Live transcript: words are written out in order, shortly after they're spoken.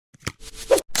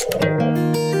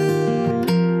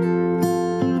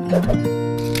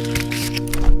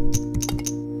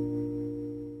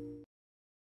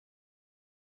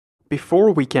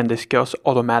Before we can discuss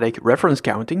automatic reference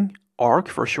counting, ARC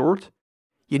for short,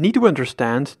 you need to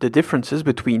understand the differences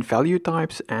between value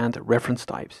types and reference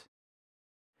types.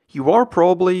 You are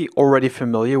probably already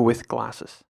familiar with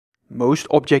classes. Most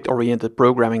object-oriented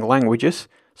programming languages,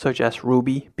 such as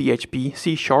Ruby, PHP,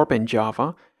 C#, and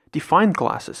Java, define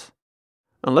classes.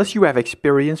 Unless you have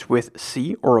experience with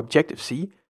C or Objective-C,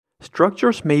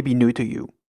 structures may be new to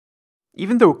you.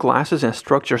 Even though classes and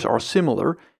structures are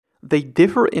similar, they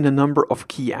differ in a number of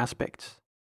key aspects.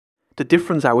 The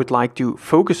difference I would like to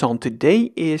focus on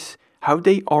today is how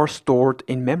they are stored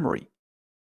in memory.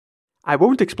 I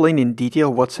won't explain in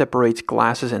detail what separates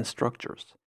classes and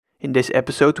structures. In this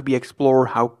episode, we explore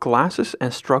how classes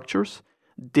and structures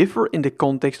differ in the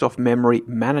context of memory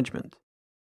management.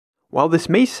 While this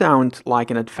may sound like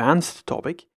an advanced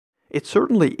topic, it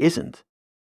certainly isn't.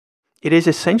 It is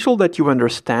essential that you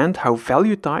understand how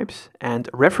value types and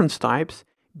reference types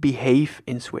behave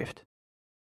in Swift.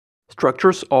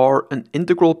 Structures are an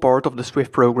integral part of the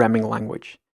Swift programming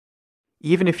language.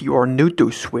 Even if you are new to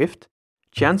Swift,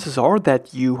 chances are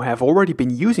that you have already been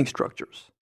using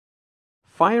structures.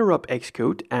 Fire up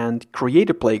Xcode and create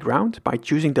a playground by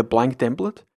choosing the blank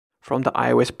template from the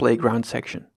iOS Playground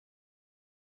section.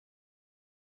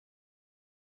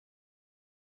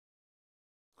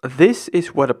 This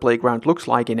is what a playground looks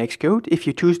like in Xcode if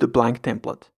you choose the blank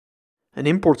template. An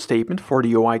import statement for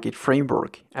the UIKit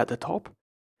framework at the top,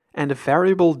 and a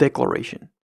variable declaration.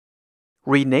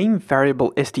 Rename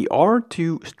variable str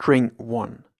to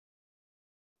string1.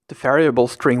 The variable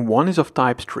string1 is of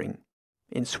type string.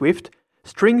 In Swift,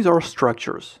 strings are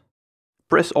structures.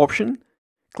 Press Option,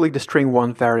 click the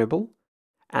string1 variable,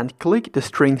 and click the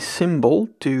string symbol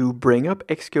to bring up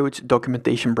Xcode's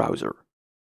documentation browser.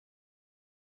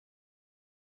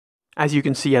 As you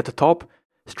can see at the top,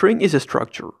 string is a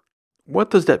structure. What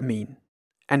does that mean?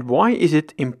 And why is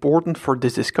it important for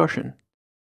this discussion?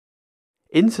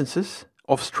 Instances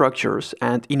of structures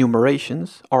and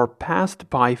enumerations are passed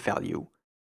by value.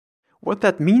 What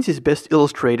that means is best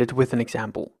illustrated with an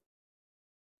example.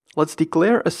 Let's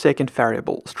declare a second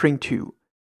variable, string2,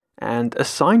 and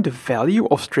assign the value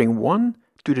of string1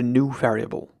 to the new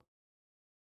variable.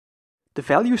 The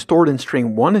value stored in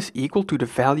string1 is equal to the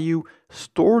value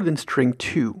stored in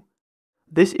string2.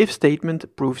 This if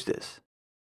statement proves this.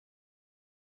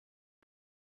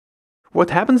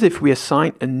 What happens if we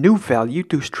assign a new value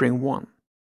to string1?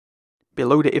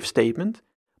 Below the if statement,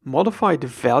 modify the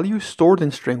value stored in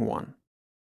string1.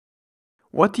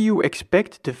 What do you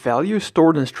expect the value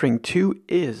stored in string2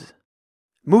 is?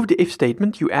 Move the if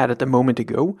statement you added a moment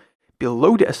ago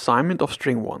below the assignment of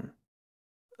string1.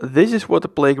 This is what the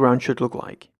playground should look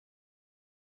like.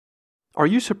 Are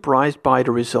you surprised by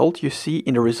the result you see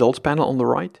in the results panel on the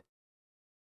right?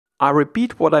 I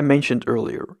repeat what I mentioned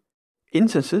earlier.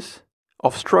 Instances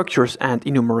of structures and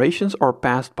enumerations are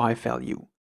passed by value.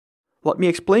 Let me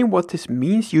explain what this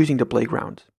means using the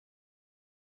playground.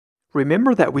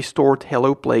 Remember that we stored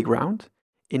hello playground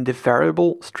in the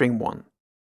variable string1.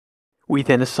 We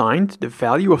then assigned the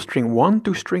value of string1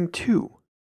 to string2.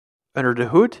 Under the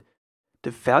hood,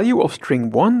 the value of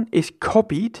string1 is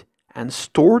copied and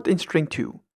stored in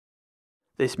string2.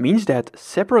 This means that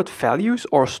separate values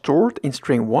are stored in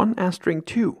string1 and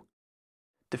string2.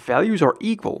 The values are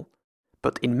equal,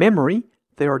 but in memory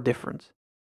they are different.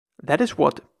 That is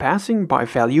what passing by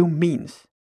value means.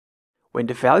 When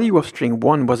the value of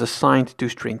string1 was assigned to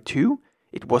string2,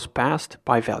 it was passed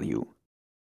by value.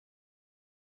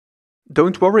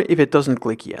 Don't worry if it doesn't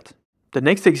click yet. The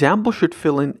next example should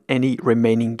fill in any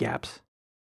remaining gaps.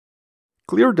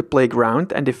 Clear the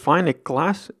playground and define a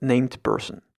class named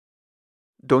person.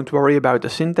 Don't worry about the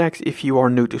syntax if you are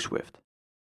new to Swift.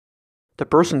 The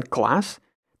person class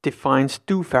defines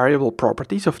two variable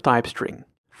properties of type string,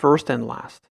 first and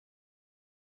last.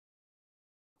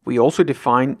 We also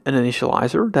define an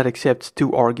initializer that accepts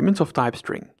two arguments of type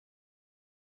string.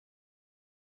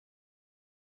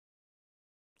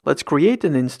 Let's create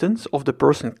an instance of the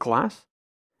person class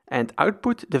and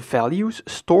output the values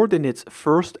stored in its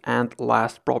first and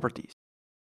last properties.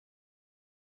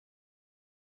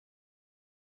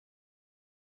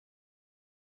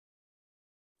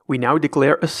 We now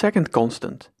declare a second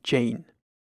constant, Jane,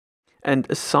 and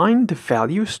assign the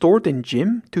value stored in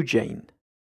Jim to Jane.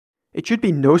 It should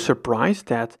be no surprise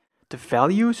that the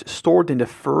values stored in the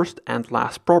first and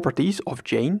last properties of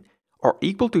Jane are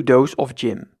equal to those of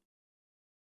Jim.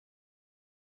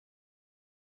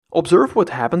 Observe what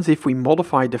happens if we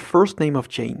modify the first name of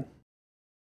Jane.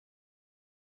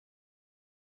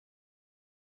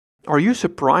 Are you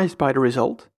surprised by the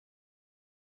result?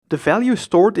 The value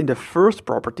stored in the first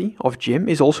property of Jim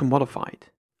is also modified.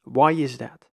 Why is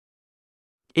that?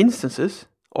 Instances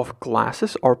of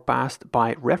classes are passed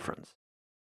by reference.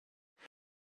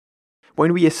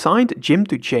 When we assigned Jim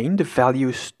to Jane, the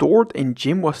value stored in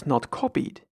Jim was not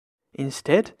copied.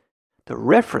 Instead, the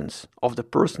reference of the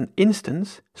person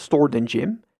instance stored in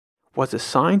Jim was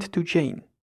assigned to Jane.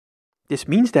 This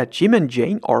means that Jim and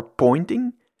Jane are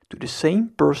pointing to the same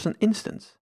person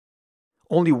instance.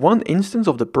 Only one instance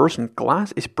of the person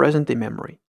class is present in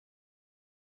memory.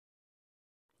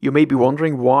 You may be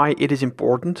wondering why it is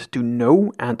important to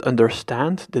know and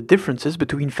understand the differences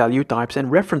between value types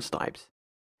and reference types.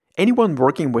 Anyone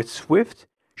working with Swift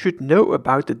should know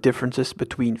about the differences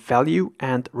between value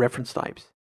and reference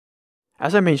types.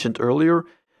 As I mentioned earlier,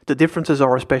 the differences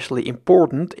are especially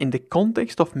important in the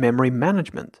context of memory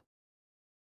management.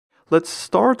 Let's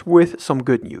start with some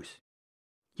good news.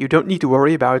 You don't need to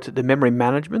worry about the memory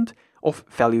management of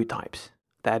value types,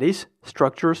 that is,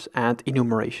 structures and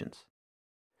enumerations.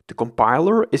 The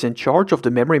compiler is in charge of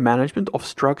the memory management of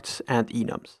structs and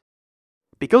enums.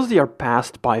 Because they are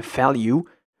passed by value,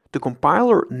 the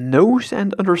compiler knows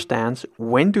and understands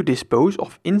when to dispose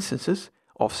of instances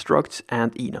of structs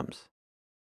and enums.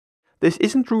 This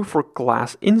isn't true for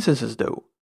class instances though.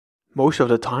 Most of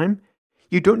the time,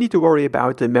 you don't need to worry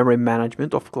about the memory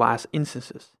management of class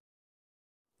instances.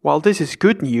 While this is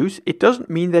good news, it doesn't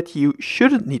mean that you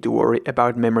shouldn't need to worry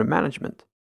about memory management.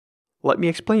 Let me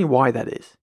explain why that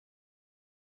is.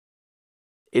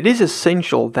 It is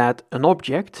essential that an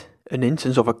object, an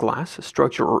instance of a class, a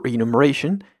structure or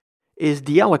enumeration, is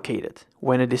deallocated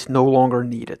when it is no longer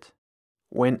needed.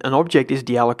 When an object is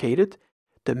deallocated,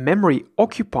 the memory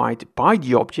occupied by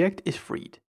the object is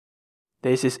freed.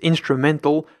 This is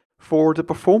instrumental for the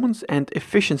performance and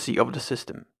efficiency of the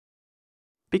system.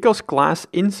 Because class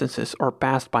instances are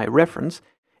passed by reference,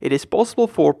 it is possible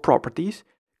for properties,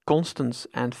 constants,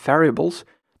 and variables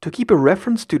to keep a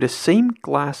reference to the same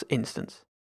class instance.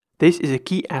 This is a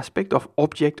key aspect of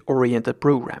object-oriented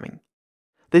programming.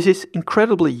 This is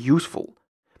incredibly useful,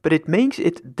 but it makes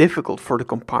it difficult for the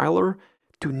compiler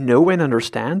to know and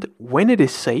understand when it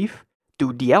is safe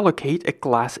to deallocate a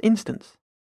class instance.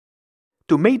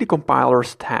 To make the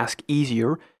compiler's task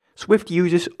easier, Swift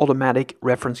uses automatic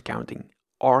reference counting,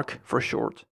 ARC for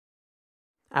short.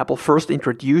 Apple first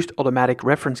introduced automatic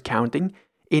reference counting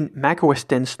in macOS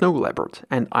X Snow Leopard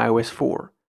and iOS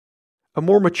 4. A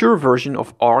more mature version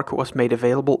of ARC was made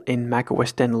available in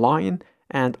macOS X Lion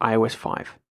and iOS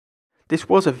 5. This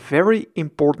was a very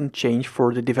important change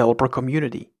for the developer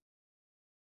community.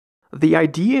 The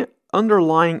idea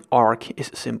underlying ARC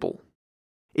is simple.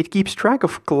 It keeps track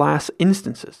of class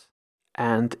instances,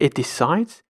 and it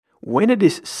decides when it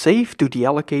is safe to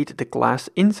deallocate the class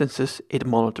instances it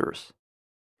monitors.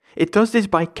 It does this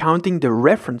by counting the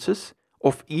references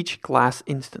of each class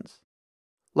instance.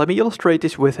 Let me illustrate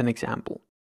this with an example.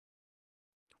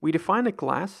 We define a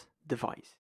class,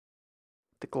 device.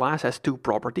 The class has two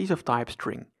properties of type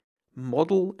string,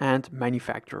 model and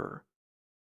manufacturer.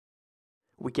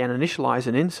 We can initialize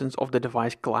an instance of the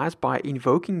device class by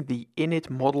invoking the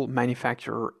init model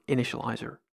manufacturer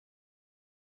initializer.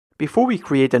 Before we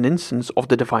create an instance of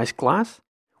the device class,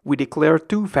 we declare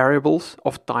two variables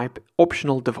of type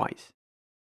optional device.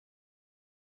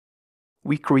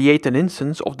 We create an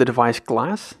instance of the device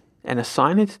class and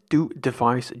assign it to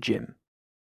device Jim.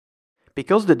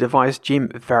 Because the device Jim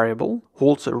variable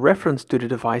holds a reference to the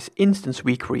device instance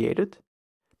we created,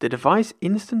 the device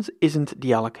instance isn't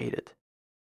deallocated.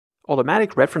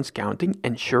 Automatic reference counting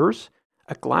ensures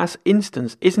a class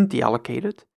instance isn't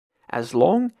deallocated as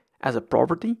long as a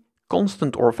property,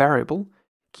 constant or variable,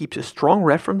 keeps a strong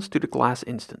reference to the class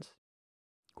instance.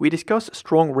 We discuss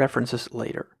strong references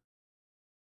later.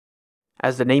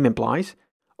 As the name implies,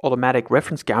 automatic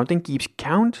reference counting keeps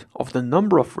count of the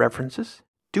number of references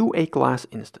to a class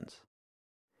instance.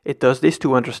 It does this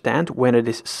to understand when it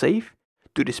is safe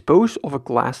to dispose of a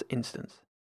class instance.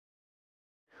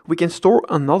 We can store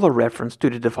another reference to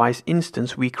the device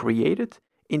instance we created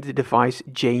in the device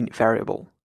Jane variable.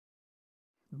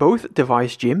 Both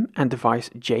device Jim and device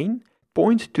Jane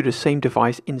point to the same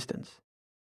device instance.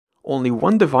 Only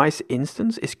one device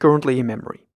instance is currently in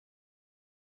memory.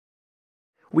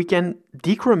 We can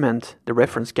decrement the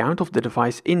reference count of the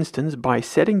device instance by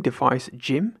setting device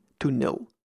Jim to nil.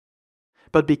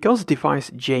 But because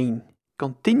device Jane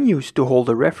continues to hold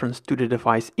a reference to the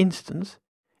device instance,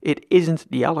 it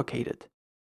isn't deallocated.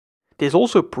 This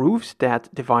also proves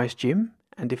that device Jim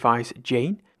and device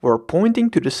Jane were pointing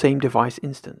to the same device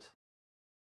instance.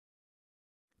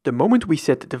 The moment we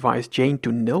set device Jane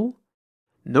to nil,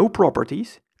 no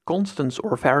properties, constants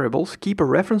or variables keep a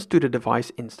reference to the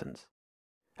device instance.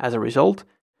 As a result,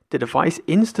 the device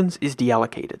instance is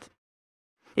deallocated.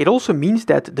 It also means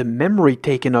that the memory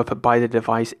taken up by the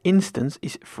device instance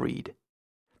is freed.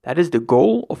 That is the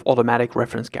goal of automatic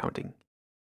reference counting.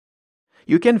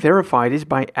 You can verify this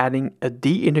by adding a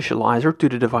deinitializer to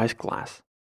the device class.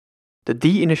 The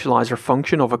deinitializer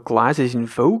function of a class is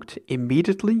invoked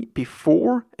immediately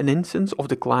before an instance of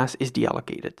the class is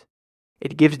deallocated.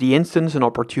 It gives the instance an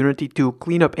opportunity to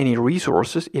clean up any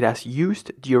resources it has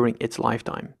used during its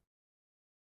lifetime.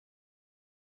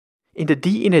 In the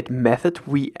deinit method,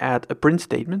 we add a print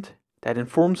statement that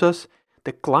informs us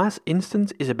the class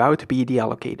instance is about to be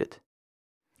deallocated.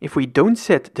 If we don't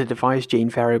set the device chain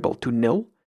variable to nil,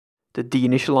 the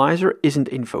deinitializer isn't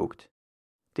invoked.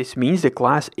 This means the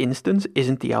class instance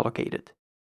isn't deallocated.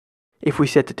 If we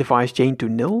set the device chain to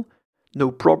nil, no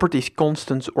properties,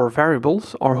 constants, or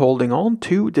variables are holding on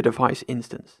to the device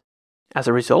instance. As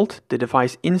a result, the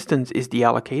device instance is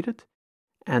deallocated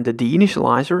and the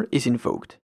deinitializer is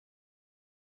invoked.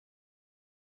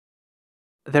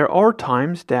 There are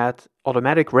times that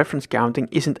automatic reference counting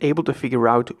isn't able to figure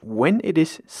out when it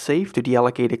is safe to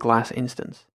deallocate a class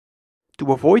instance.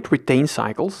 To avoid retain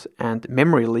cycles and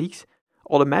memory leaks,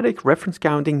 automatic reference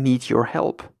counting needs your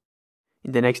help.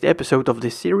 In the next episode of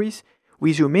this series,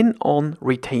 we zoom in on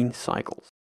retain cycles.